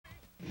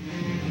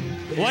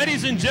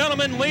Ladies and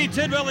gentlemen, Lee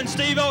Tidwell and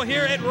Steve-O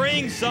here at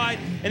ringside.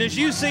 And as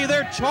you see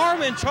there,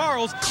 Charmin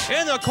Charles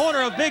in the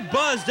corner of Big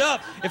Buzz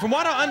Dupp. And from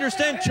what I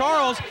understand,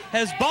 Charles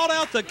has bought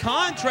out the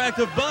contract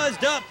of Buzz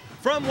Dupp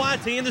from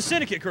YT and the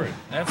Syndicate crew.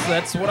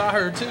 That's what I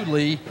heard too,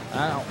 Lee.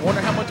 I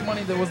wonder how much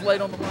money that was laid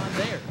on the line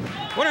there.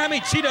 Wonder how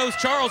many Cheetos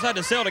Charles had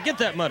to sell to get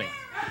that money.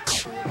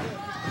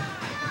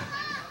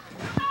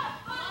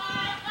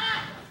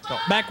 So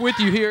back with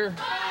you here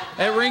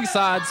at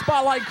ringside.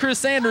 Spotlight Chris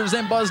Sanders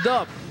and Buzz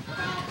Dupp.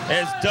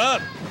 As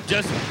Dupp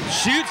just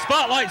shoots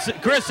spotlights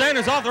Chris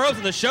Sanders off the ropes,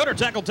 and the shoulder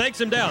tackle takes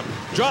him down.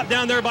 Drop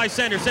down there by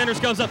Sanders. Sanders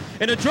comes up,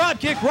 and a drop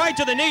kick right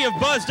to the knee of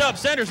Buzz Dupp.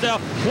 Sanders now,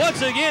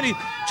 once again, he's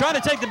trying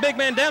to take the big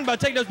man down by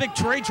taking those big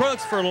tree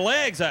trucks for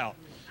legs out.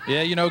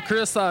 Yeah, you know,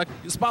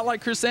 Spotlight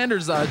Chris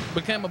Sanders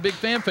became a big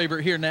fan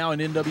favorite here now in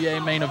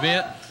NWA main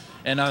event,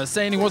 and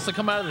saying he wants to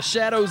come out of the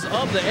shadows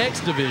of the X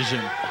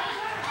Division.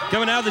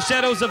 Coming out of the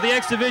shadows of the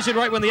X Division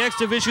right when the X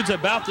Division's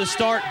about to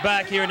start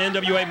back here in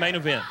NWA main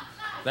event.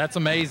 That's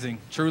amazing,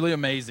 truly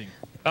amazing.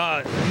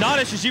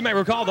 Nodish, as you may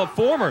recall, the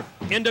former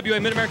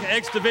NWA Mid-America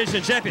X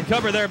Division champion,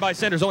 covered there by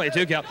Sanders, only a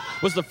 2 count,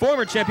 was the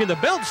former champion. The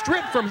belt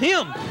stripped from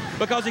him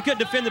because he couldn't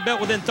defend the belt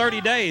within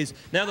 30 days.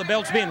 Now the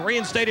belt's being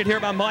reinstated here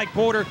by Mike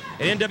Porter,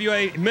 an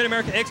NWA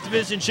Mid-America X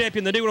Division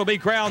champion. The new one will be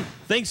crowned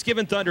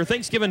Thanksgiving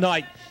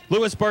night,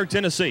 Lewisburg,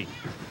 Tennessee.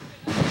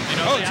 You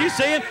know, oh, did you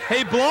see him?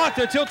 He blocked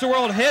the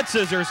Tilt-A-Whirl head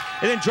scissors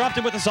and then dropped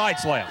him with a side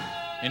slam.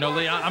 You know,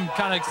 Lee, I'm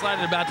kind of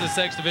excited about this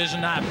X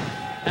Division.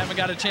 I haven't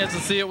got a chance to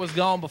see it was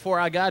gone before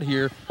I got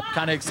here.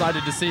 Kind of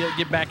excited to see it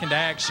get back into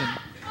action.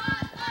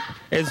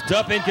 As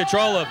Dupp in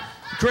control of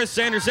Chris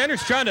Sanders.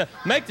 Sanders trying to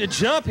make the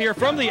jump here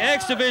from the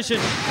X Division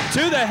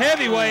to the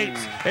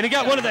heavyweights, and he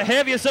got one of the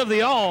heaviest of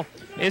the all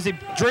as he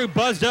drew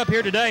Buzz Dupp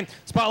here today.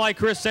 Spotlight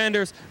Chris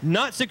Sanders,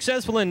 not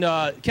successful in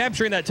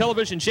capturing that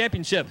television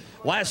championship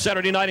last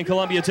Saturday night in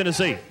Columbia,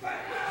 Tennessee.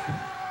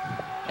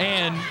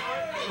 And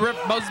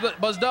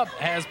Buzz Dupp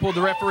has pulled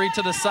the referee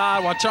to the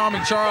side while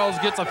Charming Charles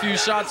gets a few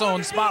shots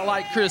on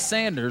Spotlight Chris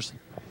Sanders.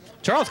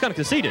 Charles kind of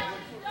conceded.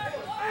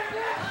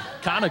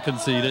 Kind of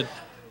conceded.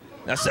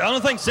 Now, the only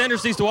thing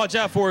Sanders needs to watch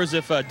out for is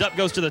if Dupp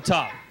goes to the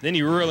top. Then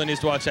he really needs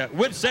to watch out.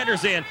 Whips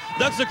Sanders in.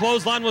 Ducks the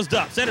clothesline, was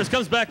Dupp. Sanders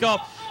comes back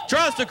off,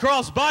 tries to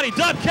cross body.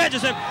 Dupp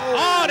catches him.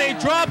 Oh, and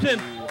he dropped him.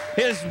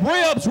 His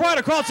ribs right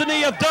across the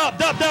knee of Dupp.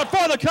 Dupp down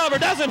for the cover,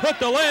 doesn't hook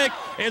the leg,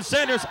 and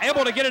Sanders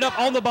able to get it up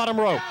on the bottom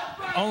rope.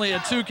 Only a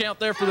 2 count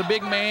there for the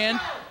big man.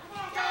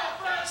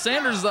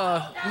 Sanders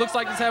looks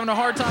like he's having a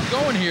hard time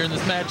going here in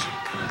this match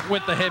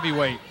with the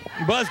heavyweight.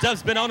 Buzz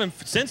Dupp's been on him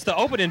since the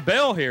opening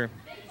bell here.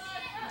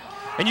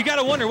 And you got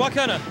to wonder what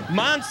kind of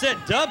mindset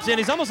Dupp's in.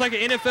 He's almost like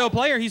an NFL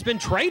player. He's been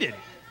traded.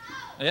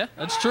 Yeah,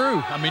 that's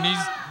true. I mean,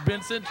 he's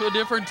been sent to a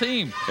different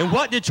team. And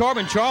what did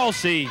Charmin Charles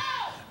see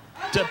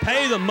to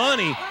pay the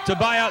money to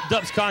buy out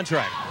Dupp's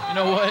contract? You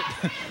know what,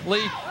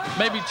 Lee,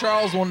 maybe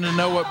Charles wanted to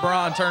know what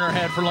Brian Turner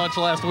had for lunch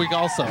last week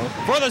also.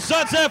 For the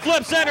sunset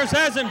flip, Sanders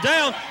has him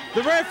down.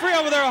 The referee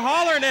over there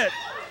hollering at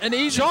an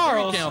easy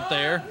Charles. 3 count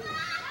there.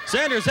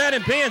 Sanders had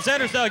him pinned.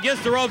 Sanders now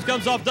against the ropes,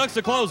 comes off, ducks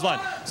the clothesline.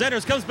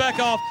 Sanders comes back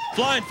off,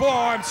 flying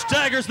forearm,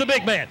 staggers the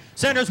big man.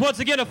 Sanders once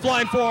again a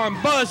flying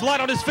forearm. Buzz light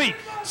on his feet.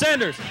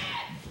 Sanders,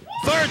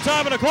 third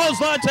time in a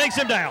clothesline, takes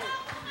him down.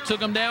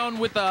 Took him down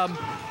with a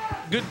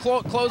good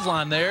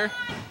clothesline there.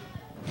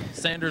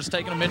 Sanders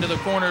taking him into the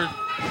corner,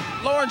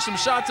 lowering some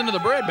shots into the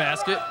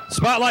breadbasket.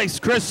 Spotlights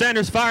Chris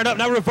Sanders fired up.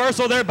 Now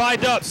reversal there by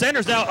Dupp.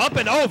 Sanders now up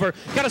and over.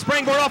 Got a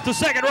springboard off the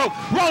second rope.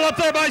 Roll up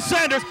there by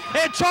Sanders.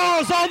 And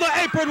Charles on the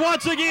apron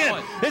once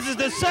again. This is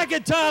the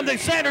second time that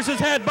Sanders has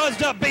had Buzz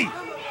Dupp beat.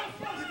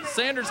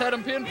 Sanders had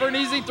him pinned for an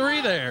easy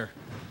 3 there.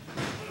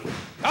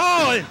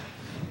 Oh,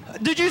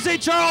 did you see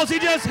Charles? He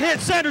just hit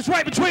Sanders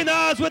right between the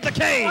eyes with the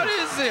cane. What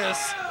is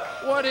this?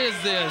 What is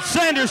this?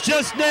 Sanders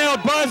just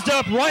nailed Buzz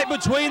Dupp right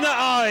between the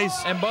eyes.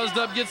 And Buzz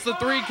Dupp gets the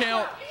 3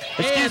 count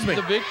and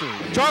the victory.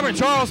 Charmin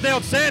Charles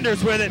nailed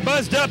Sanders with it.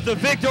 Buzz Dupp the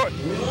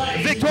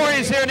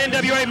victorious here in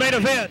NWA main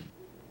event.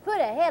 Put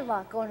a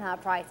headlock on high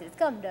prices.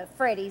 Come to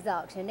Freddy's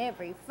Auction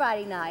every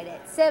Friday night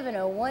at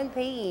 7:01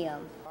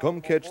 p.m.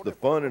 Come catch the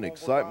fun and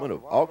excitement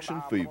of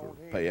auction fever.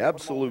 Pay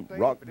absolute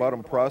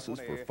rock-bottom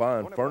prices for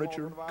fine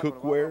furniture,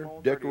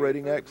 cookware,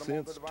 decorating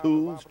accents,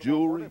 tools,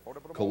 jewelry,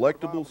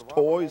 collectibles,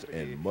 toys,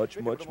 and much,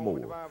 much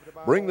more.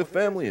 Bring the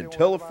family and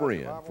tell a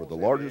friend. For the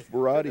largest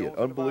variety at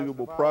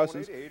unbelievable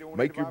prices,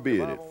 make your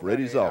bid at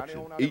Freddy's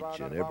Auction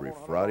each and every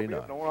Friday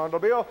night.